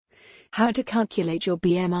How to calculate your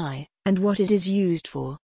BMI, and what it is used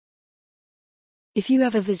for. If you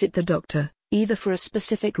ever visit the doctor, either for a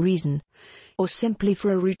specific reason, or simply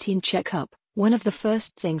for a routine checkup, one of the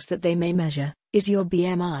first things that they may measure is your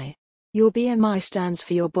BMI. Your BMI stands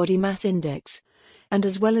for your body mass index, and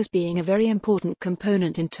as well as being a very important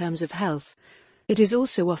component in terms of health, it is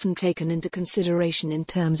also often taken into consideration in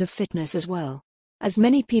terms of fitness as well. As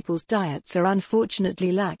many people's diets are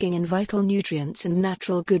unfortunately lacking in vital nutrients and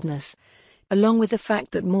natural goodness, along with the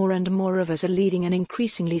fact that more and more of us are leading an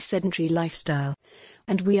increasingly sedentary lifestyle,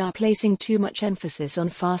 and we are placing too much emphasis on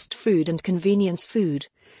fast food and convenience food,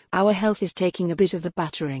 our health is taking a bit of a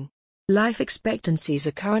battering. Life expectancies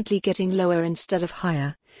are currently getting lower instead of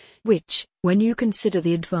higher, which, when you consider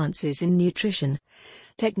the advances in nutrition,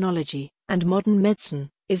 technology, and modern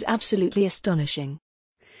medicine, is absolutely astonishing.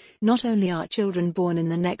 Not only are children born in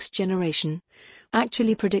the next generation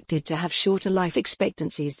actually predicted to have shorter life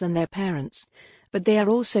expectancies than their parents, but they are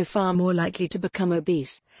also far more likely to become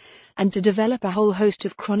obese and to develop a whole host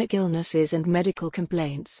of chronic illnesses and medical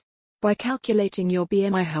complaints. By calculating your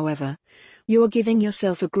BMI, however, you are giving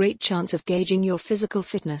yourself a great chance of gauging your physical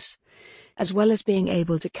fitness, as well as being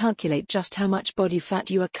able to calculate just how much body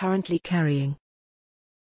fat you are currently carrying.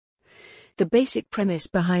 The basic premise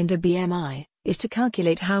behind a BMI is to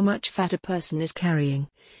calculate how much fat a person is carrying,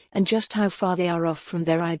 and just how far they are off from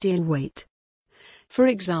their ideal weight. For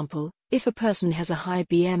example, if a person has a high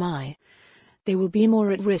BMI, they will be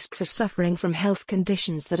more at risk for suffering from health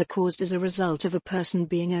conditions that are caused as a result of a person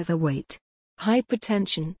being overweight.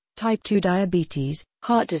 Hypertension, type 2 diabetes,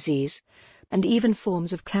 heart disease, and even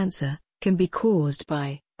forms of cancer can be caused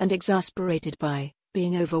by, and exacerbated by,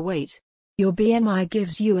 being overweight. Your BMI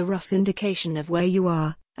gives you a rough indication of where you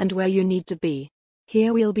are, and where you need to be.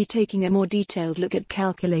 Here we'll be taking a more detailed look at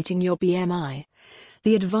calculating your BMI,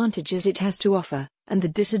 the advantages it has to offer, and the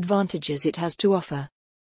disadvantages it has to offer.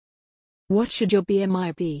 What should your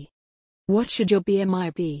BMI be? What should your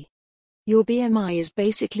BMI be? Your BMI is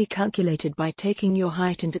basically calculated by taking your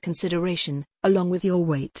height into consideration, along with your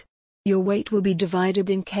weight. Your weight will be divided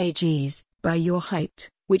in kgs, by your height,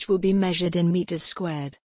 which will be measured in meters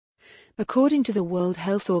squared. According to the World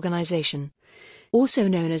Health Organization, also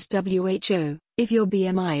known as WHO, if your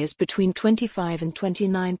BMI is between 25 and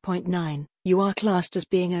 29.9, you are classed as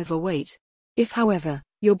being overweight. If, however,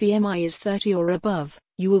 your BMI is 30 or above,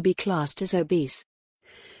 you will be classed as obese.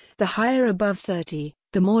 The higher above 30,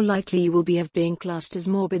 the more likely you will be of being classed as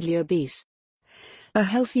morbidly obese. A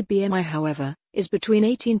healthy BMI, however, is between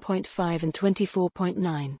 18.5 and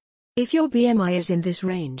 24.9. If your BMI is in this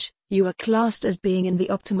range, you are classed as being in the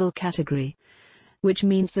optimal category, which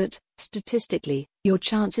means that, statistically, your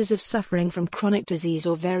chances of suffering from chronic disease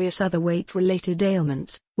or various other weight-related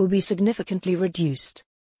ailments will be significantly reduced.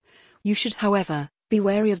 You should, however, be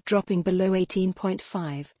wary of dropping below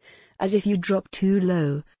 18.5, as if you drop too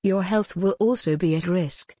low, your health will also be at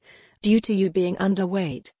risk, due to you being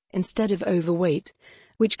underweight, instead of overweight,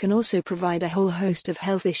 which can also provide a whole host of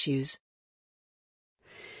health issues.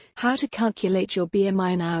 How to calculate your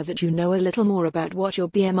BMI now that you know a little more about what your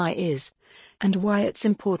BMI is, and why it's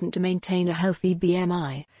important to maintain a healthy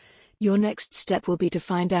BMI. Your next step will be to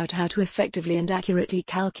find out how to effectively and accurately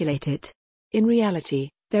calculate it. In reality,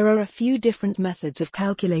 there are a few different methods of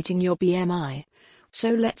calculating your BMI,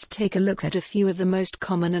 so let's take a look at a few of the most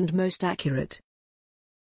common and most accurate.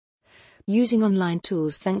 Using online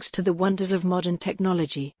tools. Thanks to the wonders of modern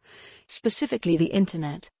technology, specifically the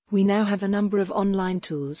internet, we now have a number of online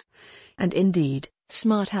tools, and indeed,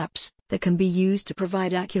 smart apps, that can be used to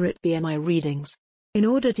provide accurate BMI readings. In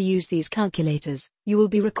order to use these calculators, you will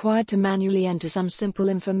be required to manually enter some simple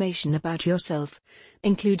information about yourself,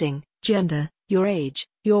 including gender, your age,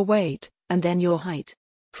 your weight, and then your height.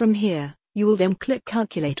 From here, you will then click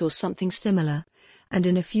Calculate or something similar, and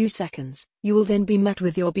in a few seconds, you will then be met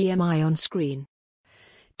with your BMI on screen.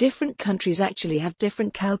 Different countries actually have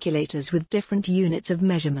different calculators with different units of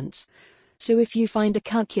measurements. So if you find a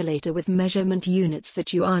calculator with measurement units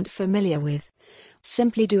that you aren't familiar with,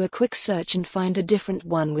 simply do a quick search and find a different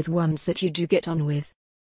one with ones that you do get on with.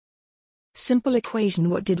 Simple equation.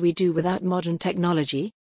 What did we do without modern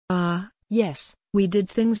technology? Yes, we did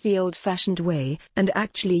things the old-fashioned way and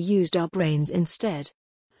actually used our brains instead.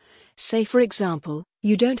 Say for example,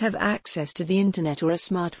 you don't have access to the internet or a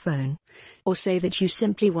smartphone, or say that you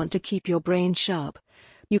simply want to keep your brain sharp.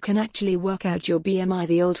 You can actually work out your BMI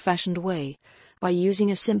the old-fashioned way, by using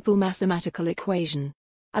a simple mathematical equation.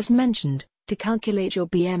 As mentioned, to calculate your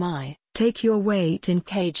BMI, take your weight in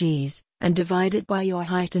kgs, and divide it by your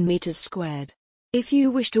height in meters squared. If you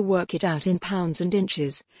wish to work it out in pounds and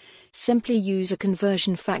inches, simply use a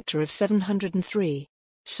conversion factor of 703.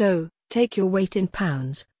 So, Take your weight in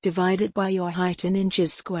pounds, divide it by your height in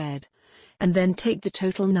inches squared, and then take the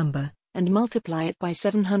total number, and multiply it by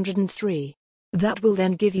 703. That will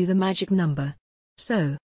then give you the magic number.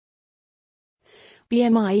 So,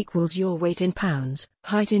 BMI equals your weight in pounds,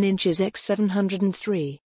 height in inches x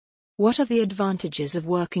 703. What are the advantages of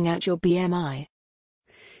working out your BMI?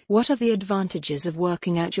 What are the advantages of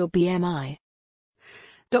working out your BMI?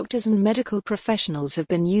 Doctors and medical professionals have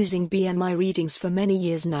been using BMI readings for many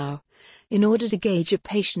years now, in order to gauge a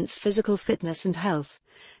patient's physical fitness and health,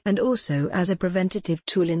 and also as a preventative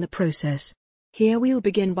tool in the process. Here we'll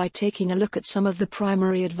begin by taking a look at some of the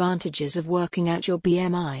primary advantages of working out your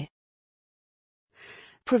BMI.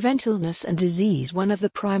 Prevent illness and disease. One of the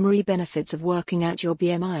primary benefits of working out your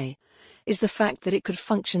BMI is the fact that it could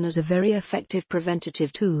function as a very effective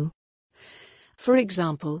preventative tool. For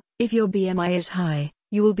example, if your BMI is high,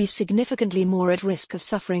 you will be significantly more at risk of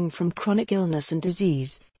suffering from chronic illness and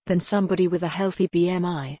disease than somebody with a healthy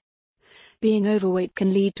BMI. Being overweight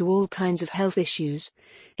can lead to all kinds of health issues,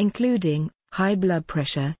 including high blood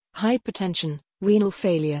pressure, hypertension, renal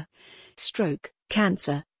failure, stroke,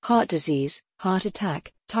 cancer, heart disease, heart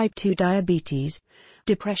attack, type 2 diabetes,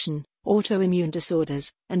 depression, autoimmune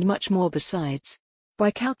disorders, and much more besides. By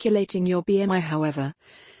calculating your BMI, however,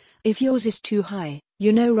 if yours is too high,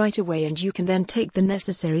 you know right away, and you can then take the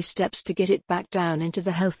necessary steps to get it back down into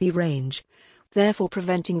the healthy range, therefore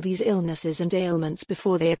preventing these illnesses and ailments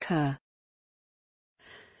before they occur.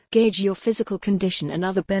 Gauge your physical condition.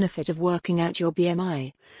 Another benefit of working out your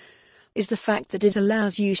BMI is the fact that it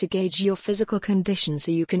allows you to gauge your physical condition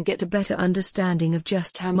so you can get a better understanding of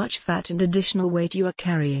just how much fat and additional weight you are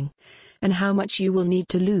carrying, and how much you will need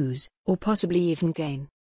to lose, or possibly even gain.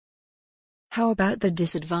 How about the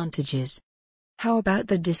disadvantages?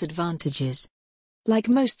 Like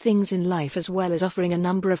most things in life, as well as offering a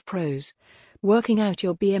number of pros, working out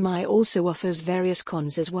your BMI also offers various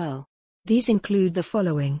cons as well. These include the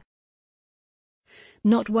following.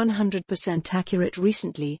 Not 100% accurate.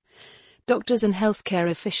 Recently, doctors and healthcare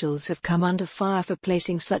officials have come under fire for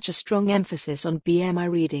placing such a strong emphasis on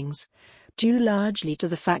BMI readings, due largely to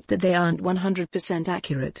the fact that they aren't 100%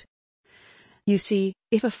 accurate. You see,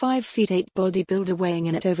 if a 5'8" bodybuilder weighing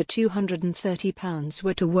in at over 230 pounds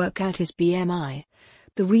were to work out his BMI,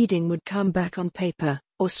 the reading would come back on paper,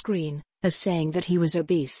 or screen, as saying that he was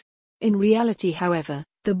obese. In reality, however,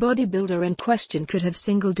 the bodybuilder in question could have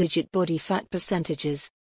single-digit body fat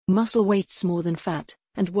percentages. Muscle weight's more than fat,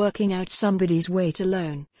 and working out somebody's weight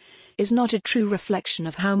alone is not a true reflection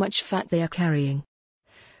of how much fat they are carrying.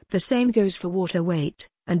 The same goes for water weight,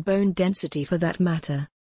 and bone density for that matter.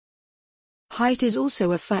 Height is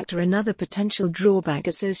also a factor. Another potential drawback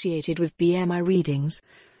associated with BMI readings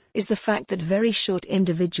is the fact that very short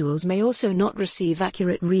individuals may also not receive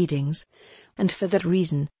accurate readings, and for that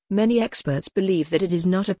reason, many experts believe that it is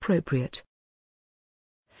not appropriate.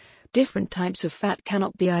 Different types of fat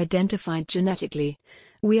cannot be identified genetically.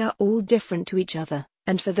 We are all different to each other,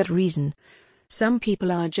 and for that reason, some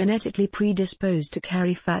people are genetically predisposed to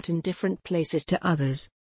carry fat in different places to others.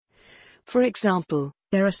 For example,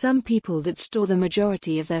 there are some people that store the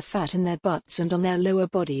majority of their fat in their butts and on their lower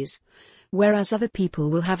bodies, whereas other people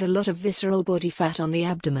will have a lot of visceral body fat on the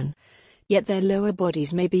abdomen, yet their lower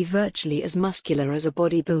bodies may be virtually as muscular as a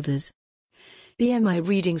bodybuilder's. BMI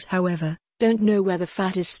readings, however, don't know where the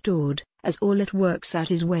fat is stored, as all it works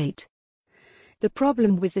out is weight. The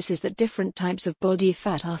problem with this is that different types of body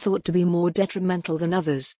fat are thought to be more detrimental than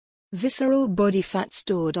others. Visceral body fat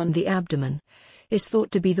stored on the abdomen is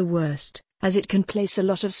thought to be the worst, as it can place a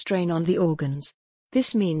lot of strain on the organs.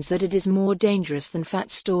 This means that it is more dangerous than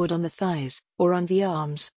fat stored on the thighs, or on the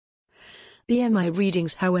arms. BMI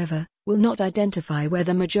readings, however, will not identify where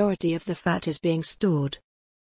the majority of the fat is being stored.